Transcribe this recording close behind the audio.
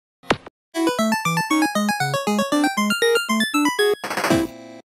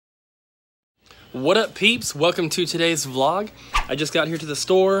What up, peeps? Welcome to today's vlog. I just got here to the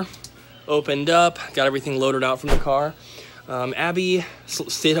store, opened up, got everything loaded out from the car. Abby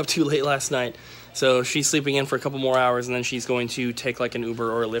stayed up too late last night, so she's sleeping in for a couple more hours, and then she's going to take like an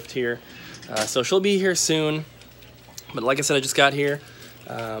Uber or a Lyft here. So she'll be here soon. But like I said, I just got here.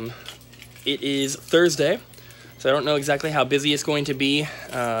 It is Thursday, so I don't know exactly how busy it's going to be.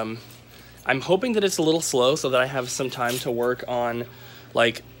 I'm hoping that it's a little slow so that I have some time to work on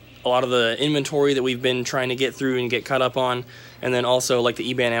like a lot of the inventory that we've been trying to get through and get caught up on, and then also like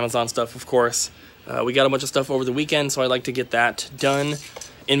the eBay and Amazon stuff, of course. We got a bunch of stuff over the weekend, so I'd like to get that done,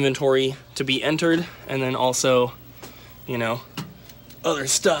 inventory to be entered, and then also, you know, other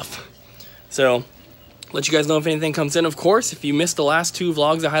stuff. So let you guys know if anything comes in, of course. If you missed the last two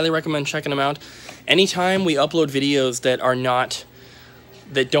vlogs, I highly recommend checking them out. Anytime we upload videos that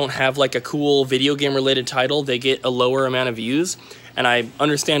don't have like a cool video game related title, they get a lower amount of views. And I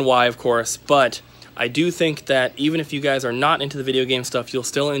understand why, of course, but I do think that even if you guys are not into the video game stuff, you'll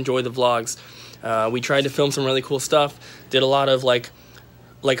still enjoy the vlogs. We tried to film some really cool stuff, did a lot of like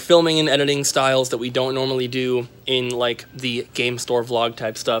filming and editing styles that we don't normally do in like the game store vlog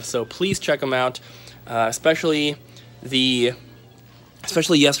type stuff. So please check them out, especially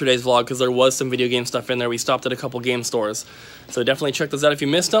yesterday's vlog, because there was some video game stuff in there. We stopped at a couple game stores. So definitely check those out if you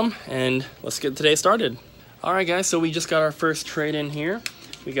missed them, and let's get today started. Alright guys, so we just got our first trade-in here.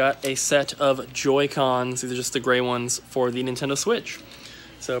 We got a set of Joy-Cons. These are just the gray ones for the Nintendo Switch.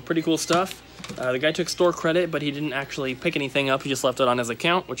 So pretty cool stuff. The guy took store credit, but he didn't actually pick anything up. He just left it on his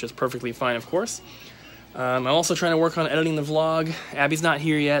account, which is perfectly fine, of course. I'm also trying to work on editing the vlog. Abby's not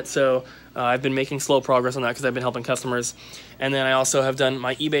here yet, so I've been making slow progress on that because I've been helping customers. And then I also have done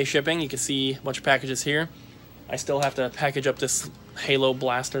my eBay shipping. You can see a bunch of packages here. I still have to package up this Halo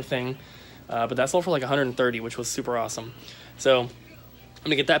blaster thing. But that's all for like 130, which was super awesome. So I'm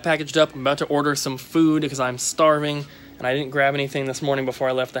gonna get that packaged up. I'm about to order some food because I'm starving, and I didn't grab anything this morning before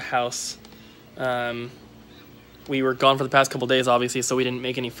I left the house. We were gone for the past couple days, obviously, so we didn't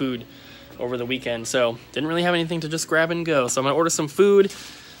make any food over the weekend. So didn't really have anything to just grab and go. So I'm gonna order some food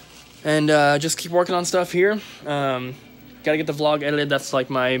and just keep working on stuff here. Gotta get the vlog edited. That's like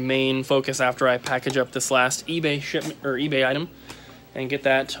my main focus after I package up this last eBay shipment or eBay item and get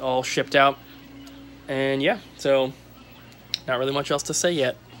that all shipped out. And yeah, so not really much else to say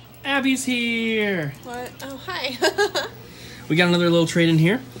yet. Abby's here! What? Oh, hi. We got another little trade in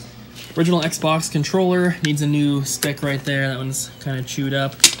here. Original Xbox controller, needs a new stick right there. That one's kind of chewed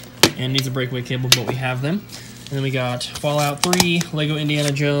up and needs a breakaway cable, but we have them. And then we got Fallout 3, Lego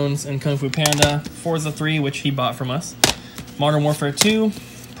Indiana Jones, and Kung Fu Panda, Forza 3, which he bought from us, Modern Warfare 2,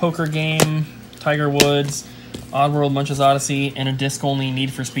 Poker Game, Tiger Woods, Oddworld Munch's Odyssey, and a disc-only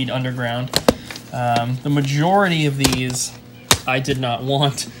Need for Speed Underground. The majority of these I did not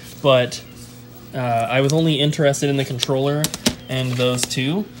want, but I was only interested in the controller and those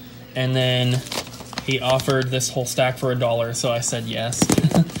two, and then he offered this whole stack for $1, so I said yes.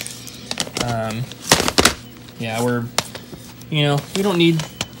 Yeah, we don't need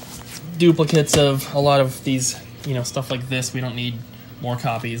duplicates of a lot of these, stuff like this. We don't need more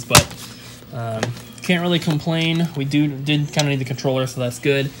copies, but can't really complain. We did kind of need the controller, so that's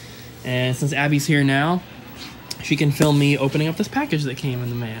good. And since Abby's here now, she can film me opening up this package that came in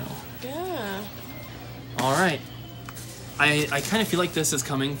the mail. Yeah. All right. I kind of feel like this is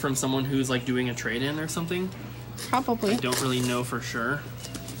coming from someone who's like doing a trade-in or something. Probably. I don't really know for sure.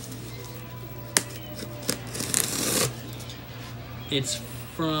 It's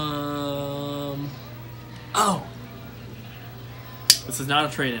from... Oh! This is not a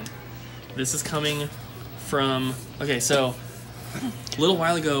trade-in. This is coming from... Okay, so a little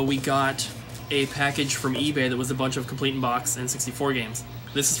while ago we got a package from eBay that was a bunch of complete in box N64 games.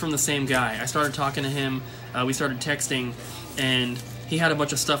 This is from the same guy. I started talking to him, we started texting, and he had a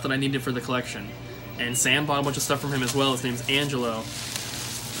bunch of stuff that I needed for the collection. And Sam bought a bunch of stuff from him as well. His name's Angelo.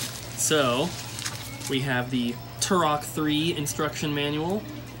 So we have the Turok 3 instruction manual,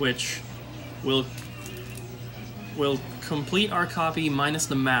 which will complete our copy minus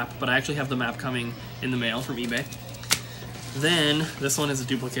the map, but I actually have the map coming in the mail from eBay. Then, this one is a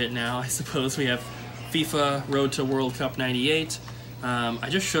duplicate now, I suppose. We have FIFA Road to World Cup 98. I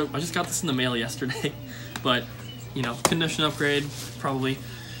just got this in the mail yesterday, but, condition upgrade, probably.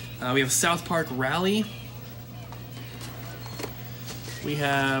 We have South Park Rally. We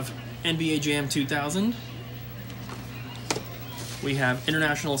have NBA Jam 2000. We have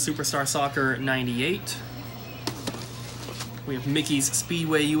International Superstar Soccer 98. We have Mickey's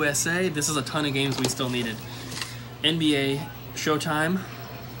Speedway USA. This is a ton of games we still needed. NBA Showtime.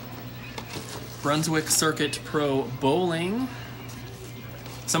 Brunswick Circuit Pro Bowling.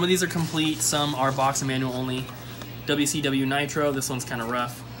 Some of these are complete, some are box and manual only. WCW Nitro, this one's kind of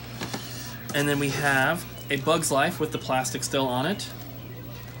rough. And then we have a Bug's Life with the plastic still on it.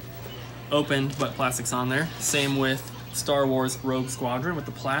 Opened, but plastic's on there. Same with Star Wars Rogue Squadron with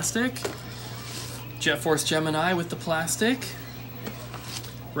the plastic. Jet Force Gemini with the plastic.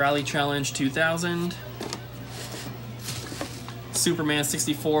 Rally Challenge 2000. Superman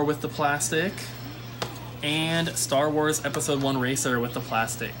 64 with the plastic. And Star Wars Episode 1 Racer with the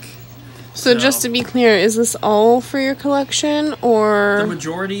plastic. So just to be clear, is this all for your collection, or...? The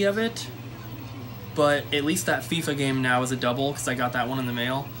majority of it, but at least that FIFA game now is a double, because I got that one in the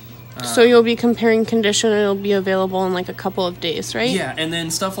mail. So you'll be comparing condition, and it'll be available in like a couple of days, right? Yeah, and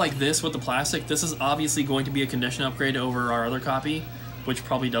then stuff like this with the plastic, this is obviously going to be a condition upgrade over our other copy, which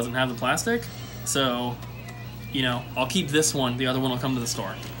probably doesn't have the plastic. So, you know, I'll keep this one, the other one will come to the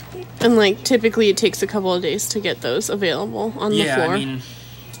store. And like, typically it takes a couple of days to get those available on the floor. Yeah, I mean,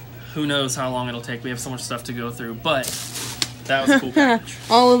 who knows how long it'll take. We have so much stuff to go through, but that was a cool package.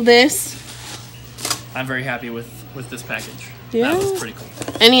 All of this. I'm very happy with this package. Yeah. That was pretty cool.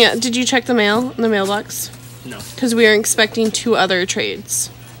 Did you check the mail in the mailbox? No. Because we are expecting 2 other trades.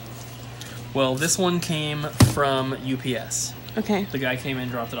 Well, this one came from UPS. Okay. The guy came in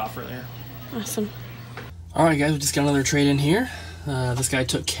and dropped it off earlier. Awesome. All right, guys, we just got another trade in here. This guy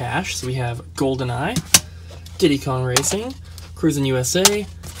took cash, so we have GoldenEye, Diddy Kong Racing, Cruisin' USA,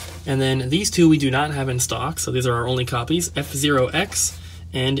 and then these 2 we do not have in stock, so these are our only copies, F-Zero X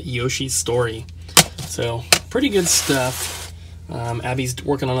and Yoshi's Story. So, pretty good stuff. Abby's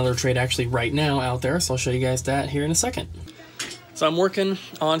working on another trade actually right now out there, so I'll show you guys that here in a second. So I'm working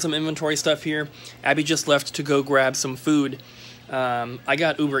on some inventory stuff here. Abby just left to go grab some food. I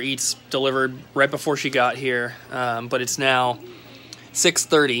got Uber Eats delivered right before she got here, but it's now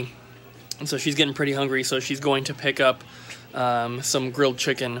 6:30, and so she's getting pretty hungry, so she's going to pick up some grilled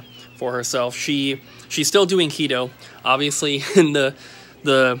chicken for herself. She's still doing keto. Obviously, in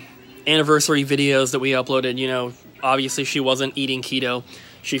the anniversary videos that we uploaded, you know, obviously she wasn't eating keto.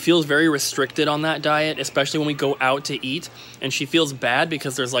 She feels very restricted on that diet, especially when we go out to eat, and she feels bad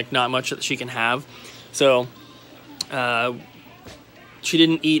because there's like not much that she can have. So she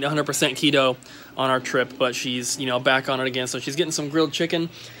didn't eat 100% keto on our trip, but she's, you know, back on it again. So she's getting some grilled chicken,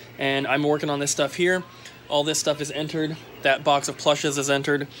 and I'm working on this stuff here. All this stuff is entered. That box of plushes is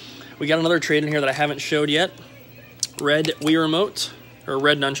entered. We got another trade in here that I haven't showed yet. Red Wii Remote, or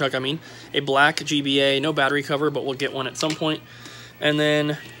red nunchuck, I mean. A black GBA, no battery cover, but we'll get one at some point. And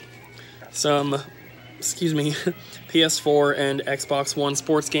then some, PS4 and Xbox One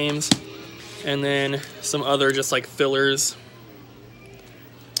sports games. And then some other just like fillers.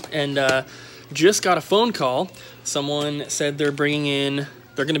 And just got a phone call. Someone said they're going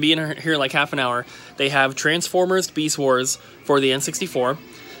to be in here like half an hour. They have Transformers Beast Wars for the N64.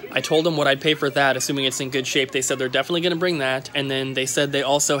 I told them what I'd pay for that, assuming it's in good shape. They said they're definitely going to bring that. And then they said they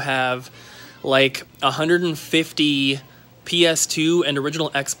also have like 150 PS2 and original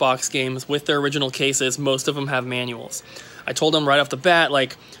Xbox games with their original cases. Most of them have manuals. I told them right off the bat,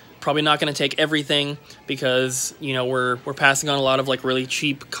 like, probably not going to take everything because, you know, we're passing on a lot of like really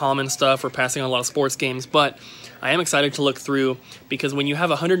cheap common stuff. We're passing on a lot of sports games, but I am excited to look through because when you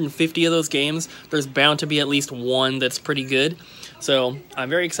have 150 of those games, there's bound to be at least one that's pretty good. So I'm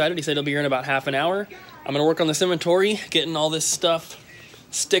very excited. He said he'll be here in about half an hour. I'm going to work on this inventory, getting all this stuff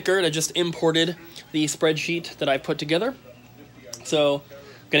stickered. I just imported the spreadsheet that I put together. So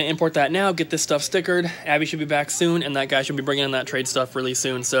I'm going to import that now, get this stuff stickered. Abby should be back soon, and that guy should be bringing in that trade stuff really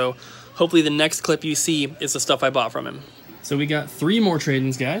soon. So hopefully the next clip you see is the stuff I bought from him. So we got 3 more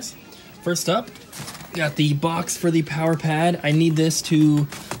trade-ins, guys. First up, got the box for the power pad. I need this to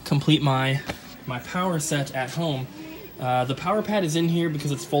complete my power set at home. The power pad is in here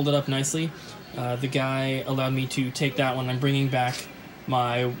because it's folded up nicely. The guy allowed me to take that one. I'm bringing back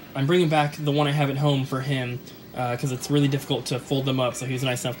the one I have at home for him because it's really difficult to fold them up, so he was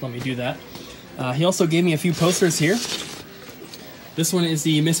nice enough to let me do that. He also gave me a few posters here. This one is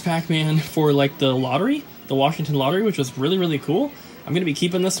the Miss Pac-Man for like the lottery, the Washington lottery, which was really, really cool. I'm going to be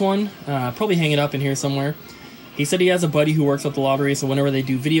keeping this one, probably hang it up in here somewhere. He said he has a buddy who works at the lottery, so whenever they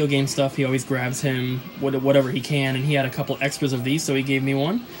do video game stuff, he always grabs him whatever he can, and he had a couple extras of these, so he gave me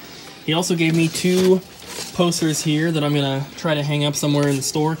one. He also gave me 2 posters here that I'm going to try to hang up somewhere in the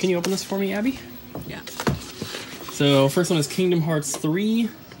store. Can you open this for me, Abby? Yeah. So first one is Kingdom Hearts 3.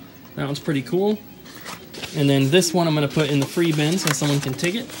 That one's pretty cool. And then this one I'm going to put in the free bin so someone can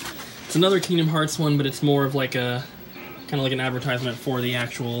take it. It's another Kingdom Hearts one, but it's more of like a kind of like an advertisement for the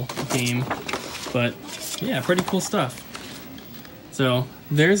actual game. But yeah, pretty cool stuff. So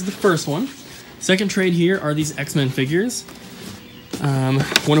there's the first one. Second trade here are these X-Men figures.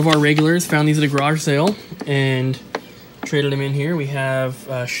 One of our regulars found these at a garage sale and traded them in here. We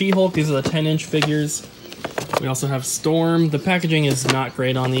have She-Hulk. These are the 10-inch figures. We also have Storm. The packaging is not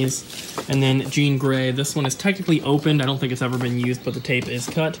great on these. And then Jean Grey. This one is technically opened. I don't think it's ever been used, but the tape is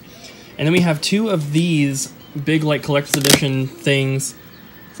cut. And then we have two of these big, like, collector's edition things.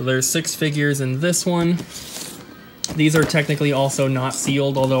 So there's 6 figures in this one. These are technically also not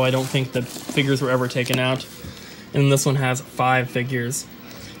sealed, although I don't think the figures were ever taken out. And this one has 5 figures.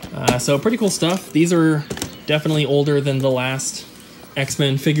 So pretty cool stuff. These are definitely older than the last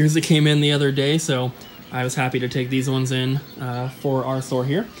X-Men figures that came in the other day, so I was happy to take these ones in for our store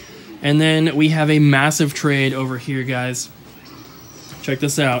here. And then we have a massive trade over here, guys. Check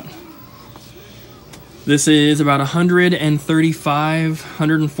this out. This is about 135,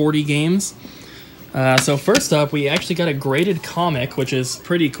 140 games. So first up, we actually got a graded comic, which is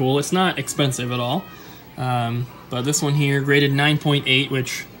pretty cool. It's not expensive at all. But this one here, graded 9.8,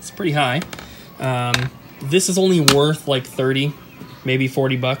 which is pretty high. This is only worth like 30, maybe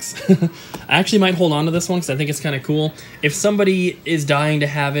 40 bucks. I actually might hold on to this one because I think it's kind of cool. If somebody is dying to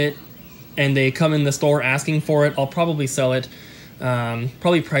have it and they come in the store asking for it, I'll probably sell it.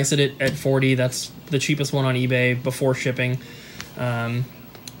 Probably price it at 40. That's the cheapest one on eBay before shipping.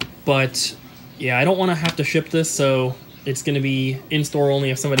 But yeah, I don't want to have to ship this, so it's going to be in-store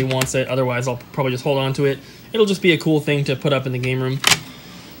only if somebody wants it. Otherwise, I'll probably just hold on to it. It'll just be a cool thing to put up in the game room.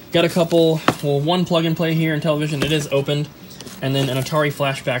 Got a couple, well, one plug-and-play here in television. It is opened. And then an Atari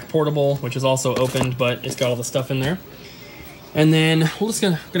Flashback Portable, which is also opened, but it's got all the stuff in there. And then we're just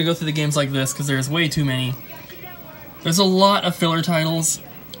gonna go through the games like this because there's way too many. There's a lot of filler titles,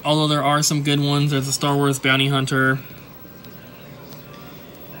 although there are some good ones. There's a Star Wars Bounty Hunter.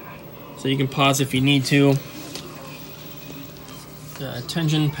 So you can pause if you need to.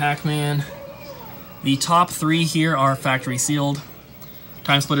 Tengen Pac-Man. The top 3 here are factory sealed.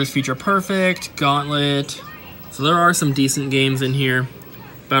 Time Splitters Feature Perfect, Gauntlet. So there are some decent games in here.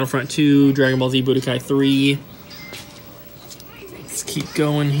 Battlefront 2, Dragon Ball Z Budokai 3. Let's keep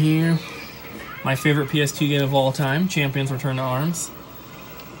going here. My favorite PS2 game of all time, Champions Return to Arms.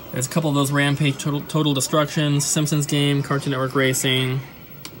 There's a couple of those Rampage Total Destructions, Simpsons game, Cartoon Network Racing,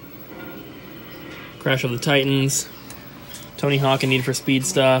 Crash of the Titans, Tony Hawk and Need for Speed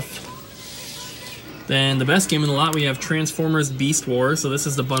stuff. Then the best game in the lot, we have Transformers Beast Wars. So this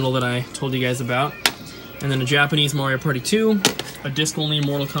is the bundle that I told you guys about. And then a Japanese Mario Party 2, a disc-only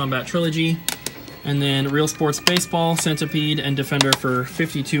Mortal Kombat Trilogy, and then Real Sports Baseball, Centipede, and Defender for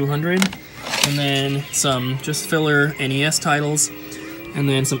 $5,200. And then some just filler NES titles, and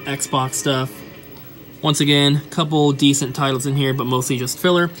then some Xbox stuff. Once again, a couple decent titles in here, but mostly just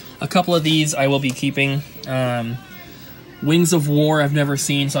filler. A couple of these I will be keeping. Wings of War I've never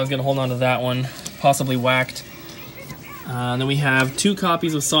seen, so I was going to hold on to that one. Possibly Whacked. Then we have 2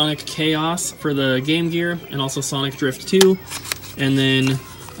 copies of Sonic Chaos for the Game Gear, and also Sonic Drift 2. And then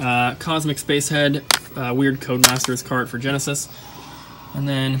Cosmic Spacehead, Weird Codemasters cart for Genesis. And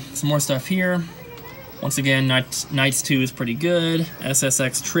then some more stuff here. Once again, Knights 2 is pretty good.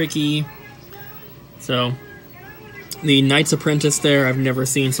 SSX Tricky. So, the Knight's Apprentice there I've never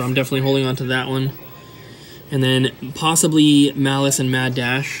seen, so I'm definitely holding on to that one. And then possibly Malice and Mad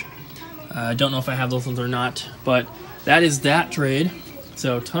Dash. Don't know if I have those ones or not, but that is that trade.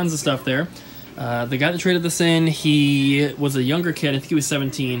 So tons of stuff there. The guy that traded this in, he was a younger kid. I think he was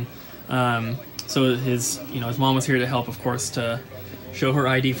 17. So his mom was here to help, of course, to show her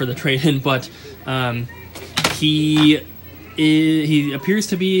ID for the trade-in. But he appears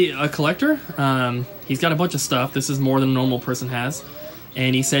to be a collector. He's got a bunch of stuff. This is more than a normal person has.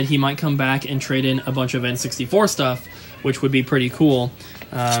 And he said he might come back and trade in a bunch of N64 stuff, which would be pretty cool,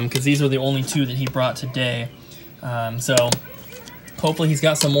 because these are the only 2 that he brought today. So hopefully he's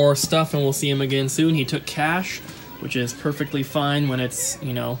got some more stuff and we'll see him again soon. He took cash, which is perfectly fine when it's,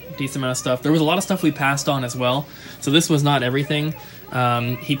 a decent amount of stuff. There was a lot of stuff we passed on as well, so this was not everything.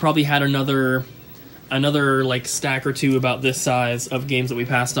 He probably had another like stack or 2 about this size of games that we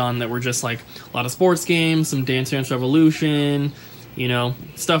passed on that were just like a lot of sports games, some Dance Dance Revolution,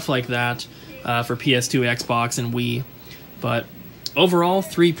 stuff like that for PS2, Xbox, and Wii. But overall,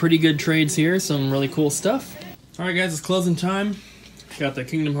 3 pretty good trades here, some really cool stuff. Alright guys, it's closing time. Got the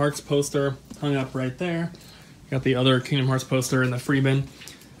Kingdom Hearts poster hung up right there. Got the other Kingdom Hearts poster in the free bin.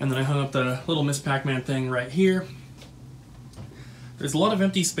 And then I hung up the little Miss Pac-Man thing right here. There's a lot of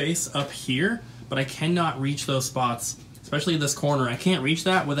empty space up here, but I cannot reach those spots, especially this corner. I can't reach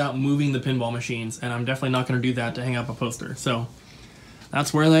that without moving the pinball machines, and I'm definitely not going to do that to hang up a poster. So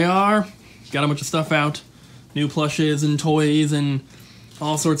that's where they are. Got a bunch of stuff out. New plushes and toys and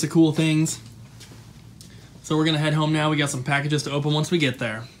all sorts of cool things. So we're gonna head home now. We got some packages to open once we get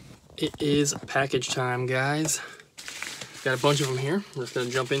there. It is package time, guys. Got a bunch of them here. We're just gonna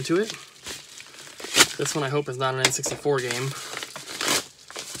jump into it. This one I hope is not an N64 game.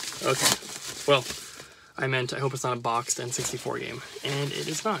 Okay, well, I hope it's not a boxed N64 game, and it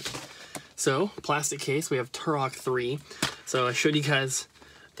is not. So, plastic case, we have Turok 3. So I showed you guys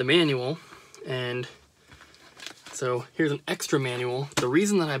the manual, and so here's an extra manual. The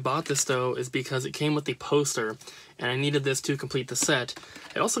reason that I bought this, though, is because it came with the poster, and I needed this to complete the set.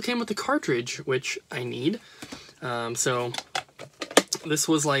 It also came with the cartridge, which I need. So this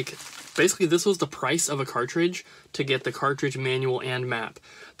was like, basically this was the price of a cartridge to get the cartridge, manual, and map.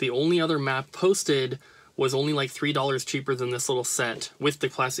 The only other map posted was only like $3 cheaper than this little set with the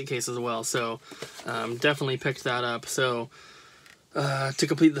plastic case as well. So definitely picked that up. So to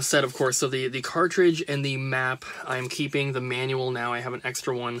complete the set, of course, so the cartridge and the map I'm keeping. The manual now I have an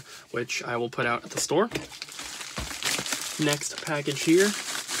extra one, which I will put out at the store. Next package here.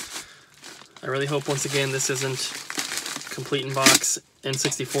 I really hope once again this isn't complete in box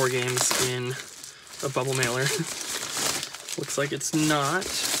N64 games in a bubble mailer. Looks like it's not,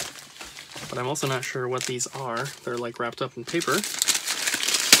 but I'm also not sure what these are. They're like wrapped up in paper.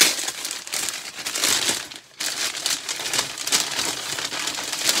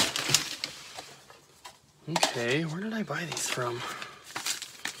 Okay, where did I buy these from?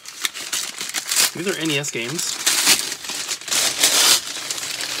 These are NES games.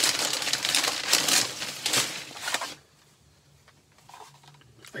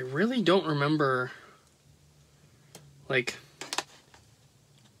 I really don't remember, like,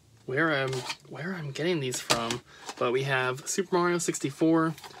 where I'm getting these from, but we have Super Mario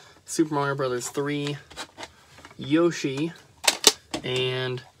 64, Super Mario Brothers 3, Yoshi,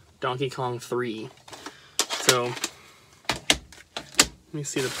 and Donkey Kong 3. So, let me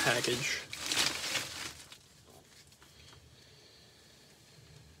see the package.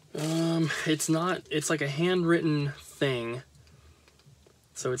 It's like a handwritten thing.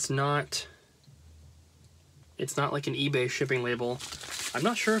 So it's not like an eBay shipping label. I'm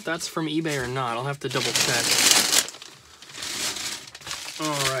not sure if that's from eBay or not. I'll have to double check.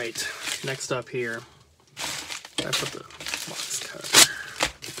 All right, next up here. I put the box cutter.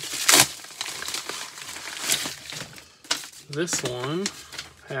 This one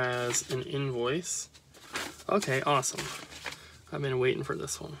has an invoice. Okay, awesome. I've been waiting for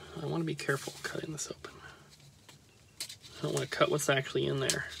this one. I want to be careful cutting this open. I don't want to cut what's actually in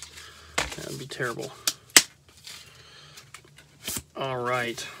there. That would be terrible.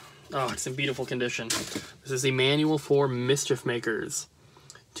 Alright. Oh, it's in beautiful condition. This is the manual for Mischief Makers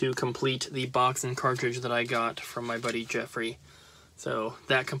to complete the box and cartridge that I got from my buddy Jeffrey. So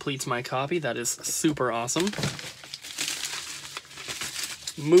that completes my copy. That is super awesome.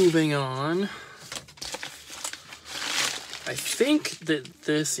 Moving on. I think that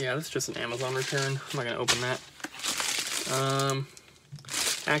this is just an Amazon return. I'm not going to open that.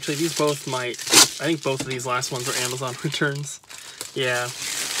 Actually, these both might, I think both of these last ones are Amazon returns. Yeah,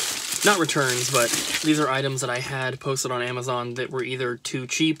 not returns, but these are items that I had posted on Amazon that were either too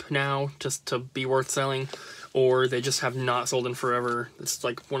cheap now just to be worth selling, or they just have not sold in forever. It's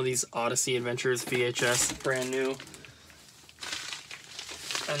like one of these Odyssey Adventures VHS, brand new.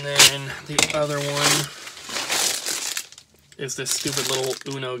 And then the other one is this stupid little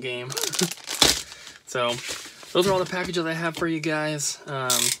Uno game. So, those are all the packages I have for you guys.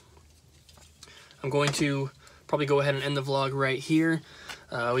 I'm going to probably go ahead and end the vlog right here.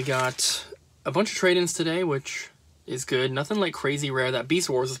 We got a bunch of trade-ins today, which is good. Nothing like crazy rare. That Beast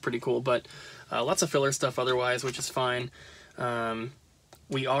Wars is pretty cool, but lots of filler stuff otherwise, which is fine.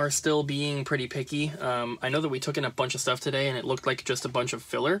 We are still being pretty picky. I know that we took in a bunch of stuff today, and it looked like just a bunch of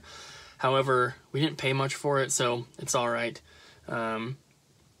filler. However, we didn't pay much for it, so it's all right.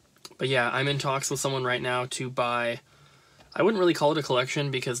 But yeah, I'm in talks with someone right now to buy, I wouldn't really call it a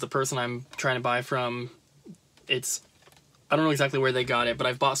collection because the person I'm trying to buy from, I don't know exactly where they got it, but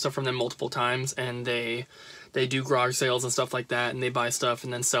I've bought stuff from them multiple times, and they do garage sales and stuff like that, and they buy stuff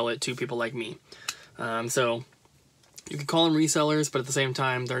and then sell it to people like me. So you could call them resellers, but at the same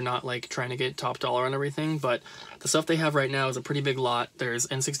time, they're not like trying to get top dollar on everything, but the stuff they have right now is a pretty big lot. There's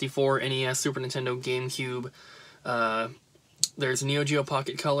N64, NES, Super Nintendo, GameCube, there's Neo Geo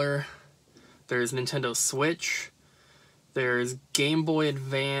Pocket Color, there's Nintendo Switch, there's Game Boy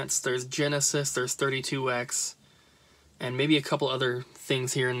Advance, there's Genesis, there's 32X, and maybe a couple other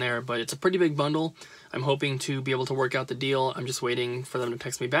things here and there, but it's a pretty big bundle. I'm hoping to be able to work out the deal. I'm just waiting for them to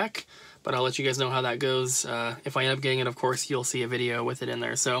text me back, but I'll let you guys know how that goes. If I end up getting it, of course, you'll see a video with it in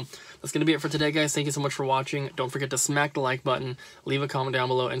there. So that's going to be it for today, guys. Thank you so much for watching. Don't forget to smack the like button, leave a comment down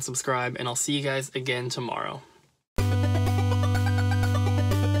below, and subscribe, and I'll see you guys again tomorrow.